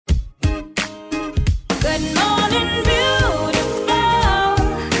good morning, beautiful.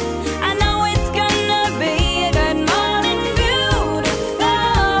 I know it's gonna be a good morning,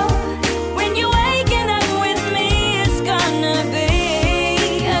 beautiful. When you're waking up with me, it's gonna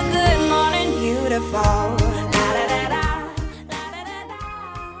be a good morning, beautiful.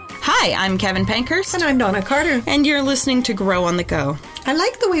 Hi, I'm Kevin Pankhurst. And I'm Donna Carter. And you're listening to Grow on the Go. I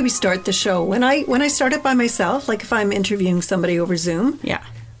like the way we start the show. When I start it by myself, like if I'm interviewing somebody over Zoom, Yeah.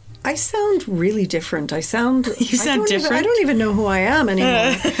 I sound really different. You sound different? I don't even know who I am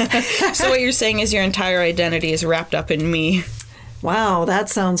anymore. So what you're saying is your entire identity is wrapped up in me. Wow, that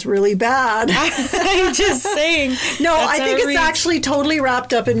sounds really bad. I'm just saying. No, I think it's actually totally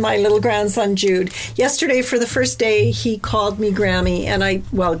wrapped up in my little grandson, Jude. Yesterday, for the first day, he called me Grammy,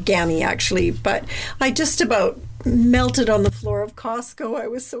 Gammy, actually, but I just about melted on the floor of Costco. I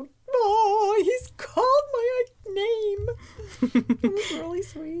was so, he's called my name. It was really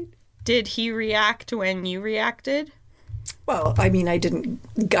sweet. Did he react when you reacted? Well, I mean, I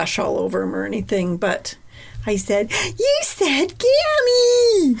didn't gush all over him or anything, but I said, "You said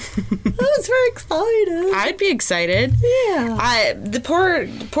Gammy!" I was very excited. I'd be excited. Yeah. The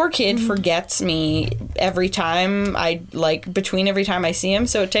poor kid forgets me every time every time I see him.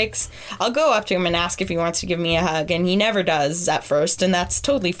 So I'll go up to him and ask if he wants to give me a hug, and he never does at first, and that's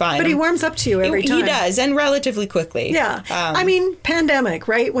totally fine. But he warms up to you every time. He does, and relatively quickly. Yeah. I mean, pandemic,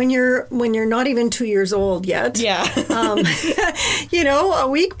 right? When you're not even 2 years old yet. Yeah. A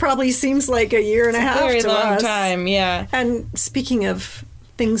week probably seems like a year and a half to us. Very long time, yeah. And speaking of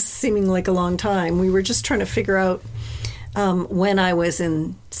things seeming like a long time, we were just trying to figure out when I was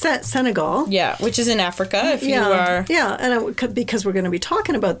in Senegal. Yeah, which is in Africa, you are. Yeah, and because we're going to be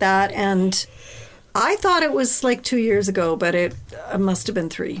talking about that, and I thought it was like 2 years ago, but it must have been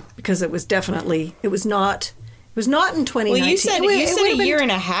 3, because it was not in 2019. Well, you said a year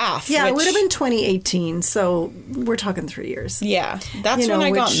and a half. Yeah, it would have been 2018, so we're talking 3 years. Yeah, that's when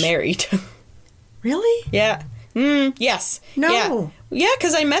I got married. Really? Yeah. Yes. No. Yeah,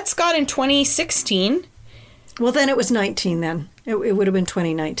 because I met Scott in 2016. Well, then it was 19 then. It would have been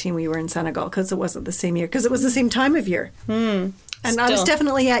 2019 we were in Senegal, because it wasn't the same year, because it was the same time of year. And I was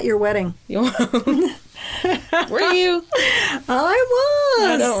definitely at your wedding. Were you? I was.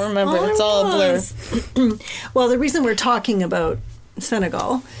 I don't remember. It's all a blur. Well, the reason we're talking about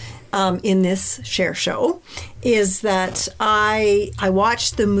Senegal in this share show is that I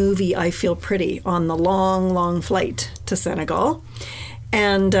watched the movie I Feel Pretty on the long, long flight to Senegal.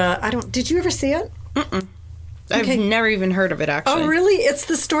 And did you ever see it? Mm-mm. I've never even heard of it, actually. Oh, really? It's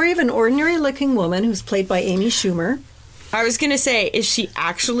the story of an ordinary-looking woman who's played by Amy Schumer. I was going to say, is she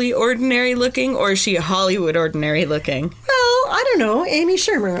actually ordinary looking, or is she Hollywood ordinary looking? Well, I don't know. Amy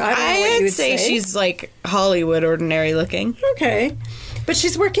Schumer. I don't know what you would say. I'd say she's like Hollywood ordinary looking. Okay. But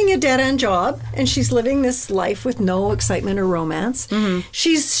she's working a dead-end job, and she's living this life with no excitement or romance. Mm-hmm.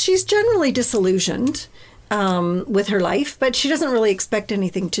 She's generally disillusioned with her life, but she doesn't really expect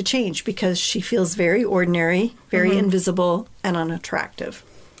anything to change because she feels very ordinary, very invisible, and unattractive.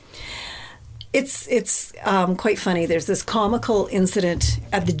 It's quite funny. There's this comical incident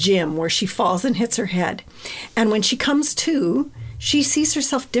at the gym where she falls and hits her head. And when she comes to, she sees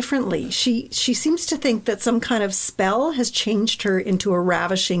herself differently. She seems to think that some kind of spell has changed her into a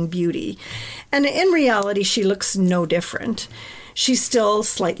ravishing beauty. And in reality, she looks no different. She's still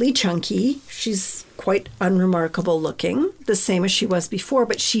slightly chunky. She's quite unremarkable looking, the same as she was before,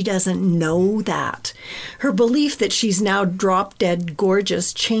 but she doesn't know that. Her belief that she's now drop-dead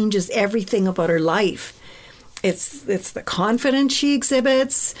gorgeous changes everything about her life. It's the confidence she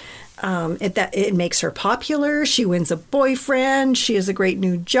exhibits. It makes her popular. She wins a boyfriend. She has a great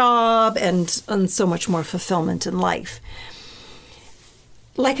new job and so much more fulfillment in life.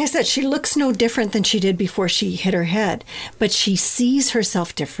 Like I said, she looks no different than she did before she hit her head, but she sees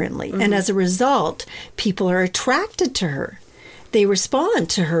herself differently. Mm-hmm. And as a result, people are attracted to her. They respond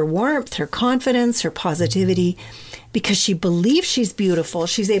to her warmth, her confidence, her positivity, because she believes she's beautiful.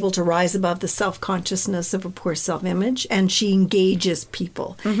 She's able to rise above the self-consciousness of a poor self-image, and she engages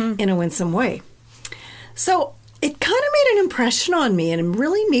people in a winsome way. So it kind of made an impression on me, and it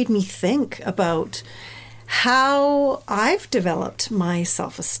really made me think about how I've developed my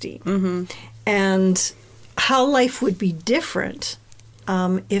self-esteem and how life would be different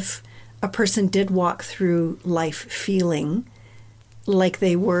if a person did walk through life feeling like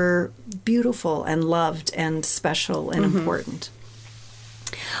they were beautiful and loved and special and important.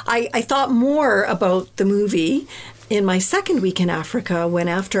 I thought more about the movie in my second week in Africa, when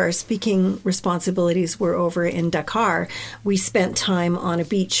after our speaking responsibilities were over in Dakar, we spent time on a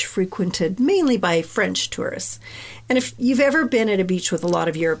beach frequented mainly by French tourists. And if you've ever been at a beach with a lot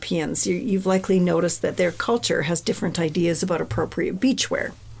of Europeans, you've likely noticed that their culture has different ideas about appropriate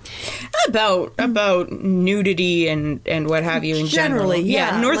beachwear. About nudity and what have you in general. Generally,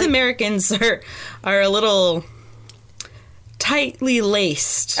 yeah. North Americans are a little tightly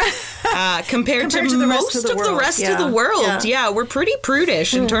laced compared to the most rest of the the world. rest of the world. Yeah. We're pretty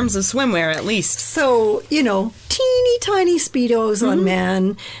prudish in terms of swimwear, at least. So, teeny tiny Speedos on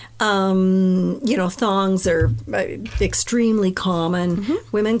men. Thongs are extremely common.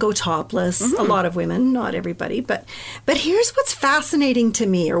 Women go topless. A lot of women, not everybody. But here's what's fascinating to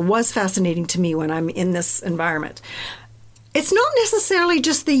me, or was fascinating to me when I'm in this environment. It's not necessarily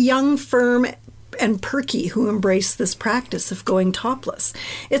just the young, firm, and perky who embrace this practice of going topless.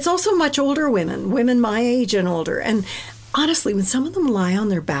 It's also much older women my age and older. And honestly, when some of them lie on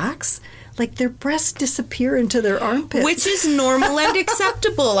their backs, like their breasts disappear into their armpits. Which is normal and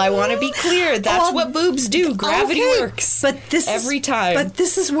acceptable. I want to be clear. That's what boobs do. Gravity works. But every time. But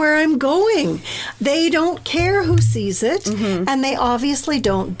this is where I'm going. They don't care who sees it, and they obviously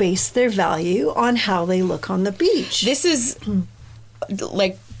don't base their value on how they look on the beach. This is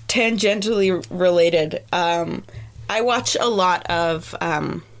like tangentially related. I watch a lot of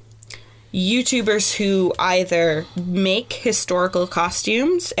YouTubers who either make historical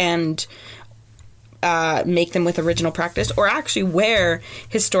costumes and make them with original practice, or actually wear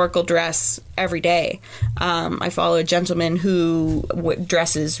historical dress every day. I follow a gentleman who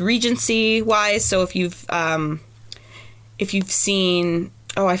dresses Regency-wise. So if you've seen,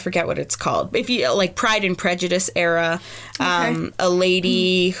 I forget what it's called. If you like Pride and Prejudice era, a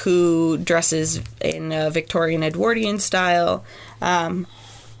lady who dresses in a Victorian Edwardian style.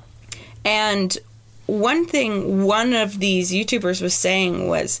 And one thing one of these YouTubers was saying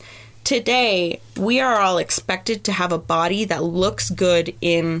was, today we are all expected to have a body that looks good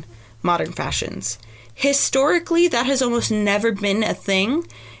in modern fashions. Historically, that has almost never been a thing.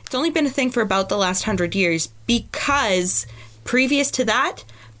 It's only been a thing for about the last 100 years, because previous to that,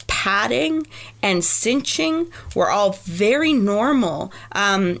 padding and cinching were all very normal.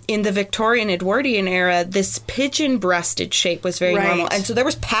 In the Victorian Edwardian era, this pigeon-breasted shape was very normal. And so there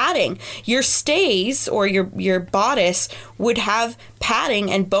was padding. Your stays or your bodice would have padding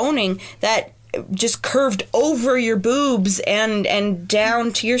and boning that just curved over your boobs and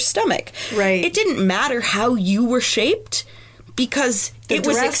down to your stomach. Right. It didn't matter how you were shaped, because it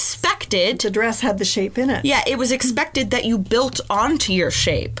was expected. The dress had the shape in it. Yeah, it was expected that you built onto your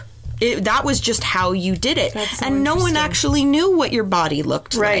shape. That was just how you did it. And no one actually knew what your body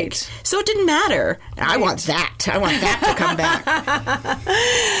looked like. So it didn't matter. I want that. I want that to come back.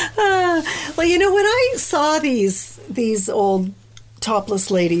 Well, when I saw these old topless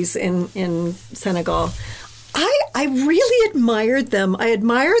ladies in Senegal, I really admired them. I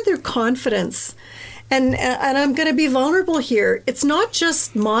admired their confidence. And I'm going to be vulnerable here. It's not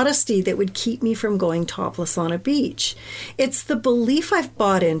just modesty that would keep me from going topless on a beach. It's the belief I've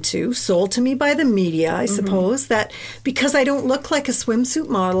bought into, sold to me by the media, I suppose, that because I don't look like a swimsuit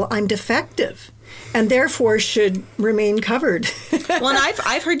model, I'm defective and therefore should remain covered. Well, and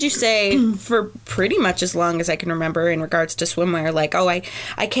I've heard you say for pretty much as long as I can remember in regards to swimwear, like, I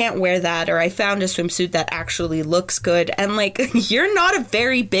can't wear that, or I found a swimsuit that actually looks good. And like, you're not a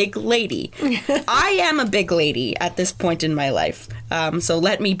very big lady. I am a big lady at this point in my life. So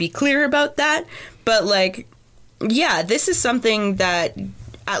let me be clear about that. But like, yeah, this is something that,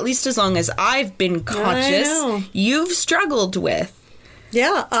 at least as long as I've been conscious, you've struggled with.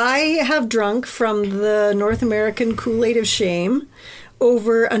 Yeah, I have drunk from the North American Kool-Aid of shame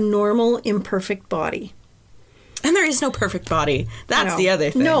over a normal, imperfect body. And there is no perfect body. That's the other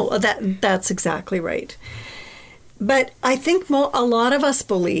thing. No, that's exactly right. But I think a lot of us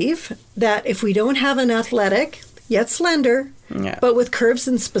believe that if we don't have an athletic, yet slender, but with curves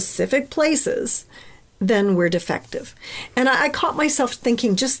in specific places, then we're defective. And I caught myself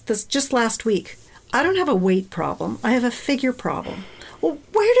thinking just last week, I don't have a weight problem. I have a figure problem. Well,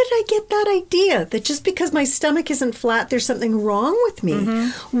 where did I get that idea that just because my stomach isn't flat, there's something wrong with me?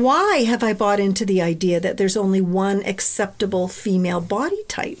 Why have I bought into the idea that there's only one acceptable female body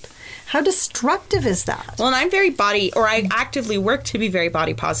type? How destructive is that? Well, and I'm very I actively work to be very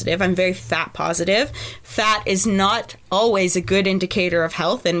body positive. I'm very fat positive. Fat is not always a good indicator of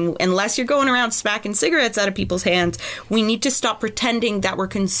health. And unless you're going around smacking cigarettes out of people's hands, we need to stop pretending that we're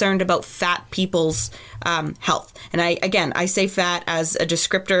concerned about fat people's health. And I say fat as a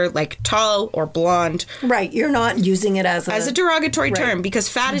descriptor, like tall or blonde. Right. You're not using it as a derogatory term, because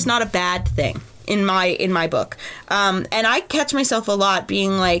fat is not a bad thing. in my book. And I catch myself a lot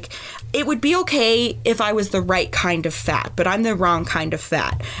being like, it would be okay if I was the right kind of fat, but I'm the wrong kind of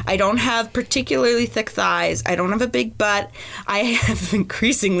fat. I don't have particularly thick thighs. I don't have a big butt. I have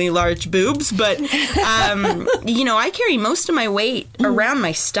increasingly large boobs, but, I carry most of my weight around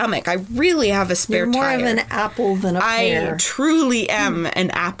my stomach. I really have a spare You're more tire. of an apple than a pear. I truly am an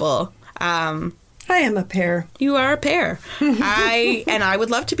apple. I am a pear. You are a pear. I would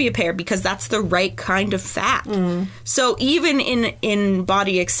love to be a pear because that's the right kind of fat. So even in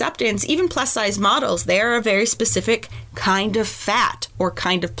body acceptance, even plus size models, they're a very specific kind of fat or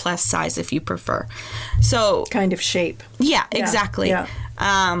kind of plus size if you prefer. So Kind of shape. yeah, exactly.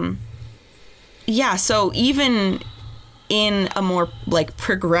 Yeah. So even in a more like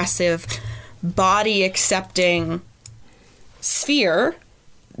progressive body accepting sphere,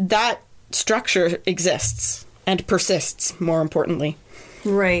 that structure exists and persists, more importantly.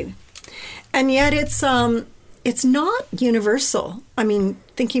 Right. And yet it's not universal. I mean,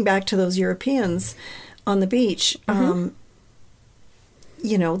 thinking back to those Europeans on the beach,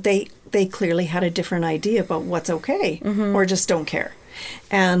 they clearly had a different idea about what's okay or just don't care.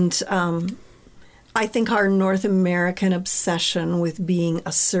 And I think our North American obsession with being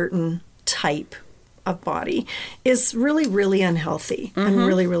a certain type of body is really, really unhealthy and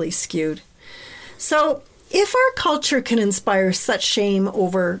really, really skewed. So if our culture can inspire such shame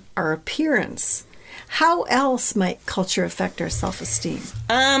over our appearance, how else might culture affect our self-esteem?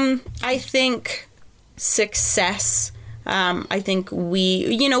 I think success. I think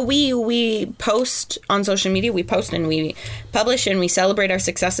we post on social media, we post and we publish and we celebrate our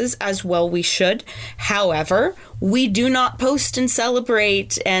successes as well we should. However, we do not post and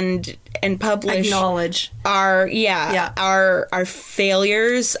celebrate and publish Acknowledge our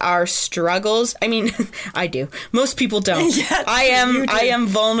failures, our struggles. I mean, I do. Most people don't. Yes, I am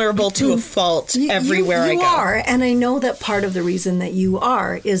vulnerable to a fault everywhere I go. You are, and I know that part of the reason that you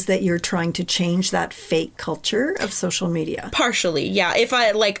are is that you're trying to change that fake culture of social media. Partially, yeah. If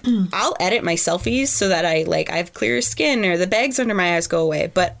I I'll edit my selfies so that I have clearer skin or the bags under my eyes go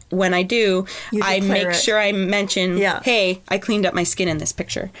away. But when I do, I make sure I mention, hey, I cleaned up my skin in this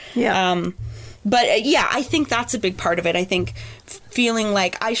picture. Yeah. I think that's a big part of it. I think feeling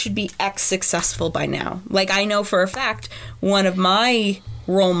like I should be X successful by now. Like, I know for a fact one of my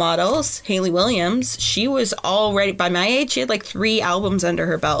role models, Hayley Williams, she was already, by my age, she had 3 albums under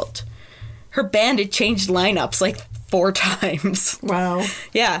her belt. Her band had changed lineups 4 times. Wow.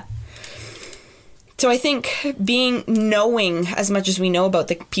 Yeah. So I think knowing as much as we know about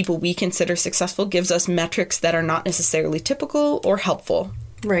the people we consider successful gives us metrics that are not necessarily typical or helpful.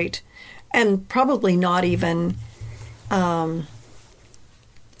 Right. And probably not even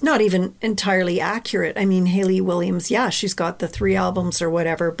entirely accurate. I mean, Hayley Williams, she's got the 3 albums or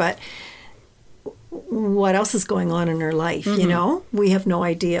whatever, but what else is going on in her life, We have no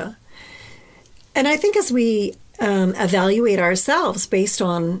idea. And I think as we evaluate ourselves based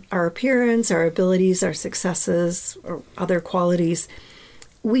on our appearance, our abilities, our successes, or other qualities,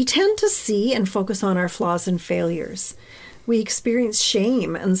 we tend to see and focus on our flaws and failures. We experience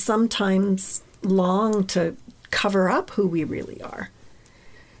shame and sometimes long to cover up who we really are.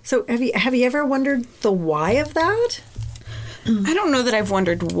 So have you ever wondered the why of that? I don't know that I've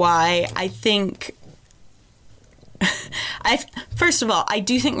wondered why. I think... First of all, I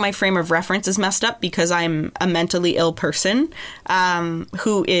do think my frame of reference is messed up because I'm a mentally ill person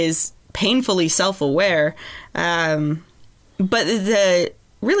who is painfully self-aware. But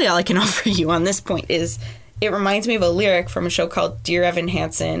really all I can offer you on this point is it reminds me of a lyric from a show called Dear Evan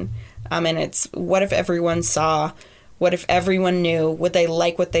Hansen. And it's, what if everyone saw? What if everyone knew? Would they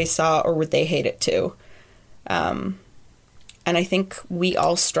like what they saw or would they hate it too? And I think we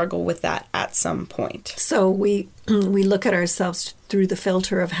all struggle with that at some point. So we look at ourselves through the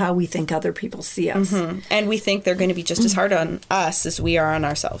filter of how we think other people see us. Mm-hmm. And we think they're going to be just as hard on us as we are on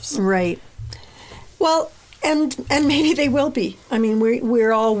ourselves. Right. Well, and maybe they will be. I mean,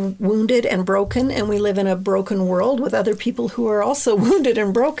 we're all wounded and broken, and we live in a broken world with other people who are also wounded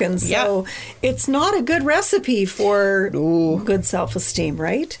and broken. So it's not a good recipe for good self-esteem,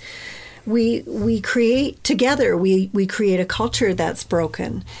 right? We create together, we create a culture that's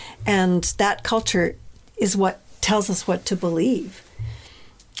broken, and that culture is what tells us what to believe.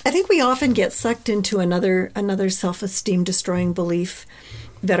 I think we often get sucked into another self-esteem destroying belief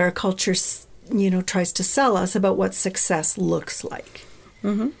that our culture, tries to sell us about what success looks like.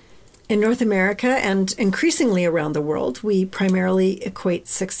 Mm-hmm. In North America and increasingly around the world, we primarily equate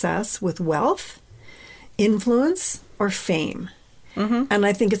success with wealth, influence, or fame. Mm-hmm. And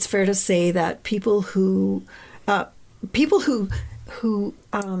I think it's fair to say that people who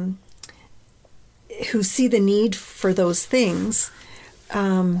who see the need for those things,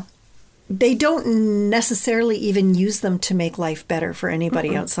 they don't necessarily even use them to make life better for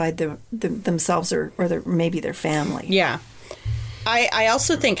anybody outside themselves or maybe their family. Yeah. I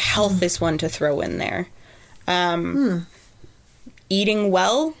also think health is one to throw in there. Eating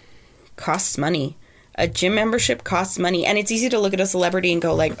well costs money. A gym membership costs money. And it's easy to look at a celebrity and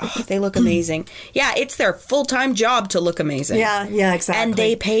go like, oh, they look amazing. Yeah, it's their full-time job to look amazing. Yeah, exactly. And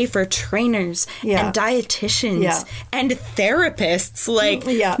they pay for trainers and dietitians and therapists. Like,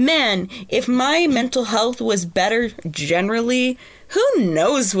 man, if my mental health was better generally, who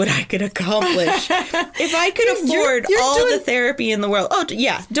knows what I could accomplish if I could afford all the therapy in the world. Oh,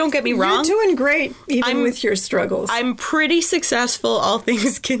 yeah, don't get me wrong. You're doing great, even with your struggles. I'm pretty successful, all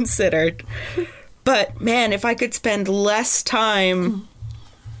things considered. But, man, if I could spend less time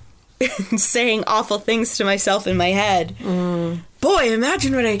saying awful things to myself in my head, boy,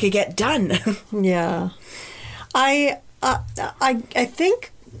 imagine what I could get done. Yeah. I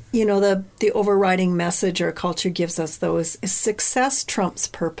think, the overriding message our culture gives us, though, is success trumps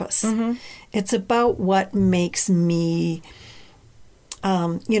purpose. It's about what makes me,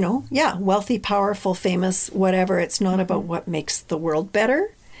 wealthy, powerful, famous, whatever. It's not about what makes the world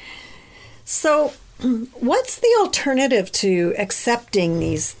better. So what's the alternative to accepting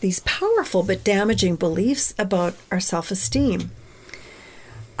these powerful but damaging beliefs about our self-esteem?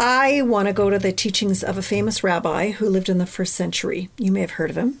 I want to go to the teachings of a famous rabbi who lived in the 1st century. You may have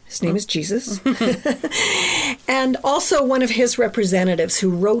heard of him. His name is Jesus. And also one of his representatives who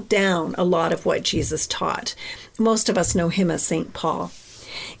wrote down a lot of what Jesus taught. Most of us know him as St. Paul.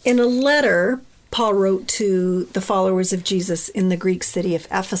 In a letter Paul wrote to the followers of Jesus in the Greek city of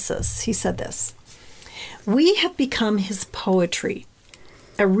Ephesus, he said this: "We have become his poetry,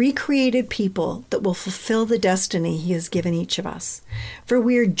 a recreated people that will fulfill the destiny he has given each of us. For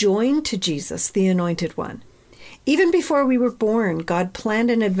we are joined to Jesus, the Anointed One. Even before we were born, God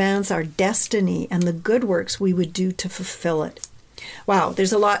planned in advance our destiny and the good works we would do to fulfill it." Wow,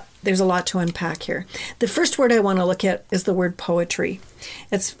 there's a lot to unpack here. The first word I want to look at is the word poetry.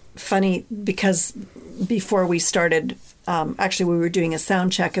 It's funny because before we started, actually we were doing a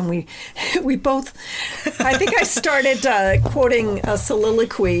sound check and we both, I think I started quoting a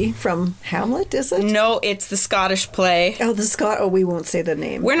soliloquy from Hamlet, is it? No, it's the Scottish play. Oh, we won't say the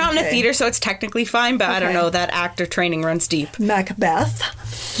name. We're not in a theater, so it's technically fine, but I don't know, that actor training runs deep. Macbeth.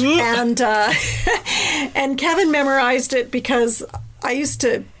 And Kevin memorized it because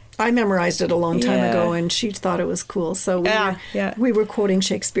I memorized it a long time ago, and she thought it was cool. So we were quoting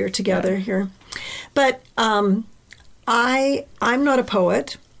Shakespeare together here. But I'm not a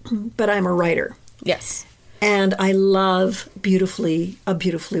poet, but I'm a writer. Yes. And I love a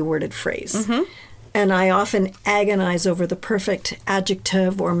beautifully worded phrase. And I often agonize over the perfect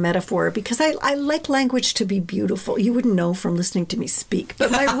adjective or metaphor because I like language to be beautiful. You wouldn't know from listening to me speak, but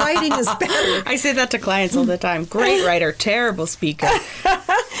my writing is better. I say that to clients all the time. Great writer, terrible speaker.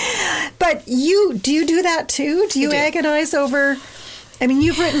 But do you do that too? Do you agonize over... I mean,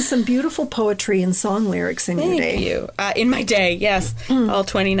 you've written some beautiful poetry and song lyrics in your day. Thank you. In my day, yes. All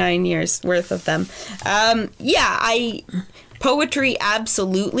 29 years worth of them. Poetry,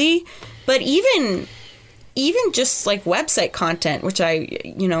 absolutely. But even just like website content, which I,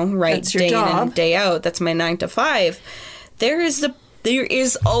 write day in and day out, that's my 9 to 5. There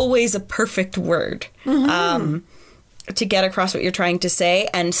is always a perfect word to get across what you're trying to say.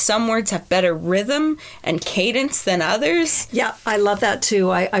 And some words have better rhythm and cadence than others. Yeah, I love that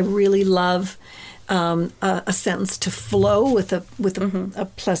too. I really love a sentence to flow with a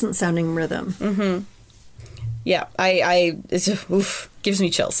pleasant sounding rhythm. Yeah, it gives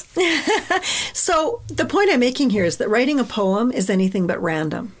me chills. So the point I'm making here is that writing a poem is anything but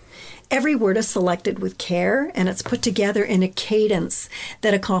random. Every word is selected with care, and it's put together in a cadence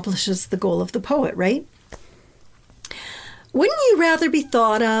that accomplishes the goal of the poet, right? Wouldn't you rather be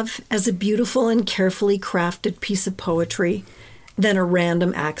thought of as a beautiful and carefully crafted piece of poetry than a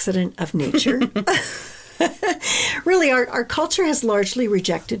random accident of nature? Really, our culture has largely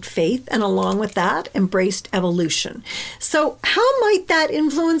rejected faith and along with that, embraced evolution. So how might that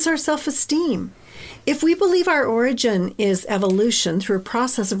influence our self-esteem? If we believe our origin is evolution through a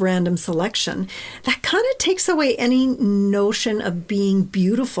process of random selection, that kind of takes away any notion of being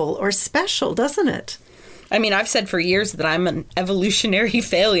beautiful or special, doesn't it? I mean, I've said for years that I'm an evolutionary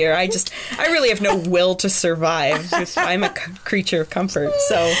failure. I really have no will to survive. I'm a creature of comfort.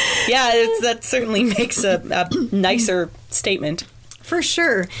 So, yeah, that certainly makes a nicer statement. For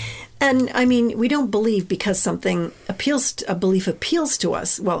sure. And I mean, we don't believe because something a belief appeals to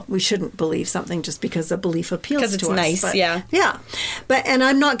us. Well, we shouldn't believe something just because a belief appeals to us. Because it's nice, but, yeah. Yeah. And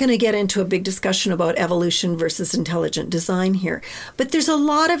I'm not going to get into a big discussion about evolution versus intelligent design here. But there's a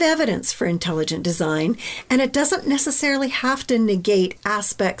lot of evidence for intelligent design, and it doesn't necessarily have to negate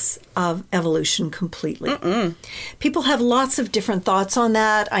aspects of evolution completely. People have lots of different thoughts on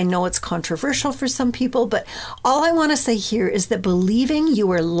that. I know it's controversial for some people, but all I want to say here is that believing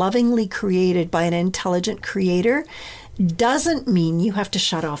you are lovingly created by an intelligent creator doesn't mean you have to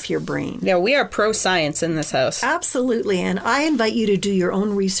shut off your brain. Yeah, we are pro-science in this house. Absolutely. And I invite you to do your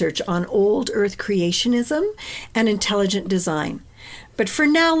own research on old Earth creationism and intelligent design. But for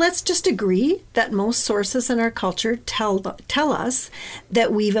now, let's just agree that most sources in our culture tell us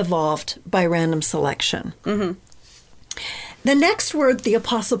that we've evolved by random selection. The next word the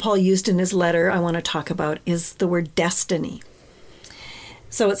Apostle Paul used in his letter I want to talk about is the word destiny.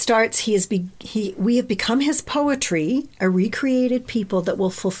 So it starts, we have become his poetry, a recreated people that will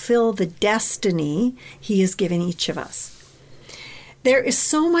fulfill the destiny he has given each of us. There is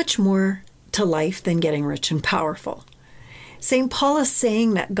so much more to life than getting rich and powerful. St. Paul is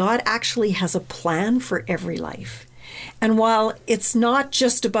saying that God actually has a plan for every life. And while it's not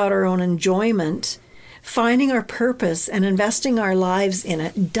just about our own enjoyment, finding our purpose and investing our lives in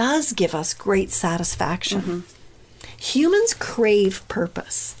it does give us great satisfaction. Humans crave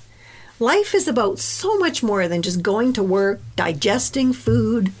purpose. Life is about so much more than just going to work, digesting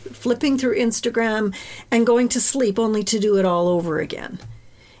food, flipping through Instagram, and going to sleep only to do it all over again.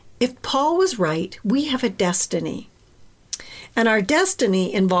 If Paul was right, we have a destiny. And our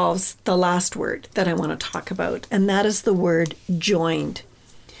destiny involves the last word that I want to talk about, and that is the word joined.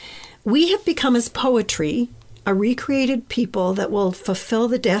 We have become his poetry, a recreated people that will fulfill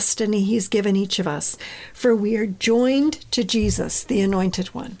the destiny he's given each of us, for we are joined to Jesus, the Anointed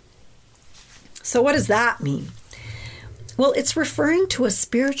One. So what does that mean? Well, it's referring to a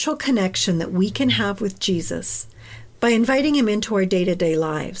spiritual connection that we can have with Jesus by inviting him into our day-to-day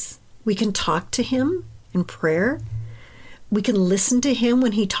lives. We can talk to him in prayer. We can listen to him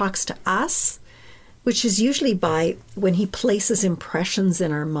when he talks to us, which is usually by when he places impressions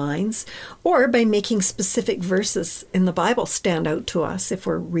in our minds, or by making specific verses in the Bible stand out to us if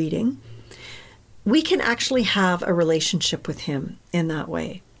we're reading. We can actually have a relationship with him in that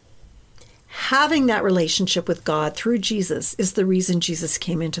way. Having that relationship with God through Jesus is the reason Jesus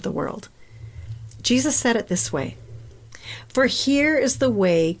came into the world. Jesus said it this way, "For here is the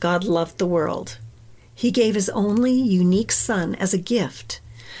way God loved the world. He gave his only unique Son as a gift.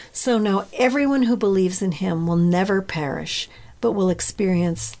 So now everyone who believes in him will never perish, but will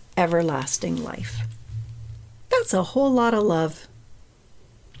experience everlasting life." That's a whole lot of love.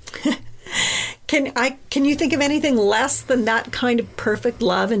 Can you think of anything less than that kind of perfect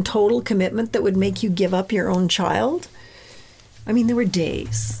love and total commitment that would make you give up your own child? I mean, there were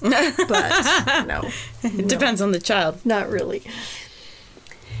days, but no. It depends on the child. Not really.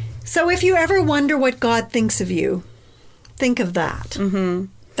 So if you ever wonder what God thinks of you, think of that.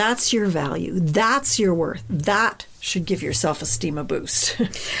 That's your value. That's your worth. That should give your self-esteem a boost.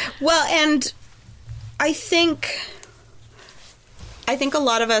 Well, and I think a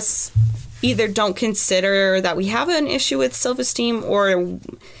lot of us either don't consider that we have an issue with self-esteem, or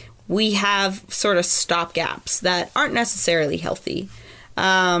we have sort of stopgaps that aren't necessarily healthy.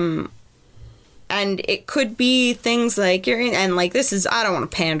 And it could be things like this is, I don't want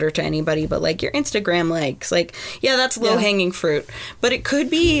to pander to anybody, but like your Instagram likes, like, yeah, that's low hanging fruit. But it could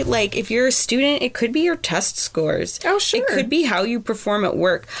be like, if you're a student, it could be your test scores. Oh, sure. It could be how you perform at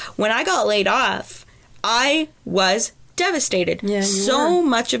work. When I got laid off, I was devastated. Yeah, so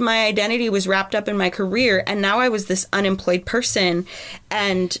much of my identity was wrapped up in my career, and now I was this unemployed person,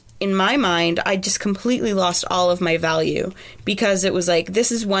 and in my mind I just completely lost all of my value, because it was like,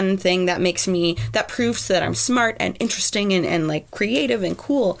 this is one thing that proves that I'm smart and interesting and like creative and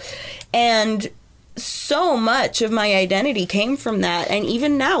cool, and so much of my identity came from that. And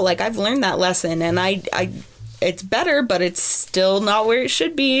even now, like, I've learned that lesson, and I it's better, but it's still not where it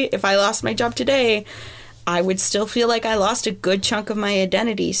should be. If I lost my job today, I would still feel like I lost a good chunk of my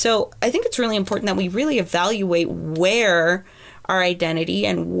identity. So I think it's really important that we really evaluate where our identity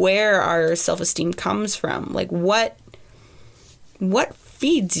and where our self-esteem comes from. Like, what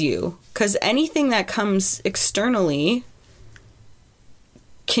feeds you? Because anything that comes externally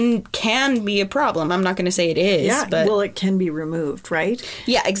can be a problem. I'm not going to say it is. Yeah, but well, it can be removed, right?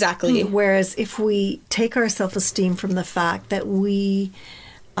 Yeah, exactly. Whereas if we take our self-esteem from the fact that we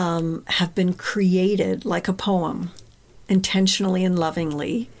have been created like a poem, intentionally and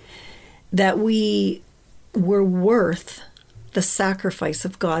lovingly, that we were worth the sacrifice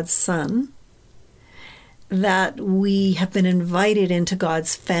of God's Son, that we have been invited into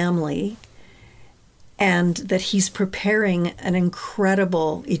God's family, and that He's preparing an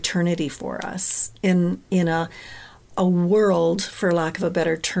incredible eternity for us in a world, for lack of a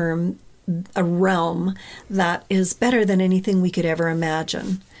better term, a realm that is better than anything we could ever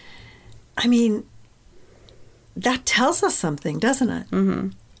imagine. I mean, that tells us something, doesn't it? Mm-hmm.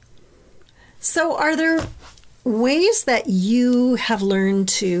 So are there ways that you have learned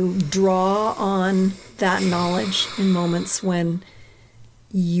to draw on that knowledge in moments when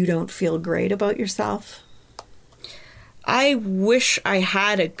you don't feel great about yourself? I wish I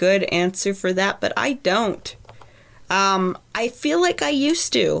had a good answer for that, but I don't. I feel like I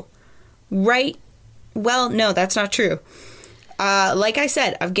used to. Right? Well, no, that's not true. Like I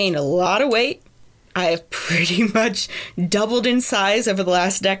said, I've gained a lot of weight. I have pretty much doubled in size over the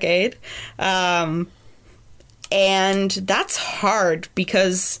last decade. And that's hard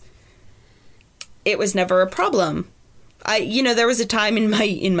because it was never a problem. There was a time in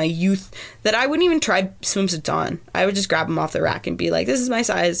my youth that I wouldn't even try swimsuits on. I would just grab them off the rack and be like, this is my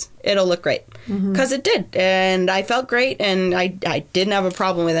size. It'll look great. Because it did. And I felt great, and I didn't have a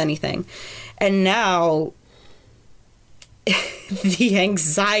problem with anything. And now, the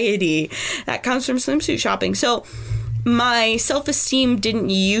anxiety that comes from swimsuit shopping. So my self-esteem didn't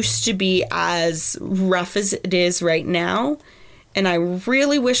used to be as rough as it is right now. And I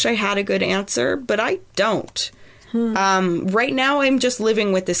really wish I had a good answer, but I don't. Right now, I'm just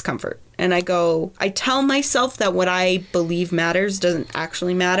living with discomfort. And I tell myself that what I believe matters doesn't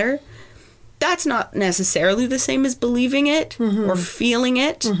actually matter. That's not necessarily the same as believing it or feeling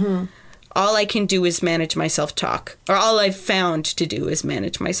it. All I can do is manage my self-talk. Or all I've found to do is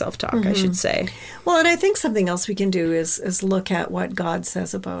manage my self-talk, I should say. Well, and I think something else we can do is look at what God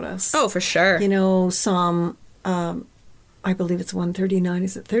says about us. Oh, for sure. Psalm, I believe it's 139.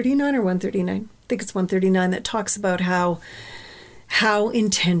 Is it 39 or 139? I think it's 139 that talks about how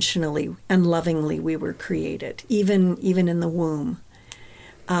intentionally and lovingly we were created, even in the womb.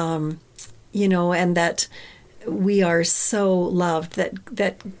 And that we are so loved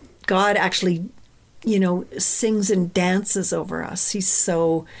that God actually, sings and dances over us. He's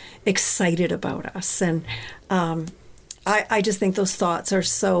so excited about us. And I just think those thoughts are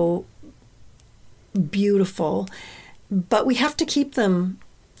so beautiful. But we have to keep them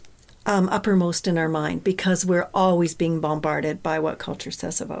uppermost in our mind, because we're always being bombarded by what culture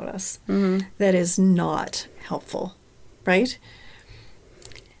says about us. That is not helpful, right?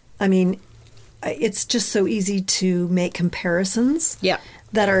 I mean, it's just so easy to make comparisons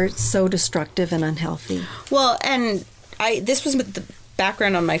that are so destructive and unhealthy. Well, and this was with the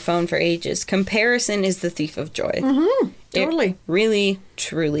background on my phone for ages. Comparison is the thief of joy. Totally. It really,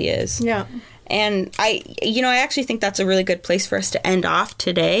 truly is. Yeah. And I actually think that's a really good place for us to end off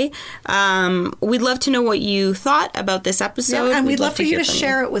today. We'd love to know what you thought about this episode. Yeah, and we'd love for you to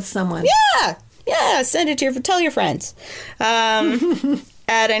share it with someone. Yeah, send it to tell your friends.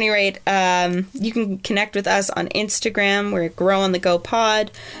 At any rate, you can connect with us on Instagram. We're Grow on the Go Pod.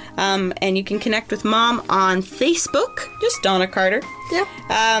 And you can connect with Mom on Facebook, just Donna Carter. Yep.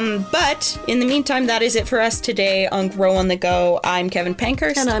 But in the meantime, that is it for us today on Grow on the Go. I'm Kevin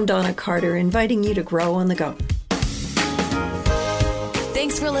Pankhurst. And I'm Donna Carter, inviting you to grow on the go.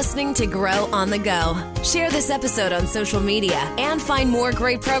 Thanks for listening to Grow on the Go. Share this episode on social media and find more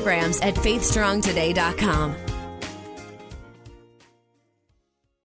great programs at faithstrongtoday.com.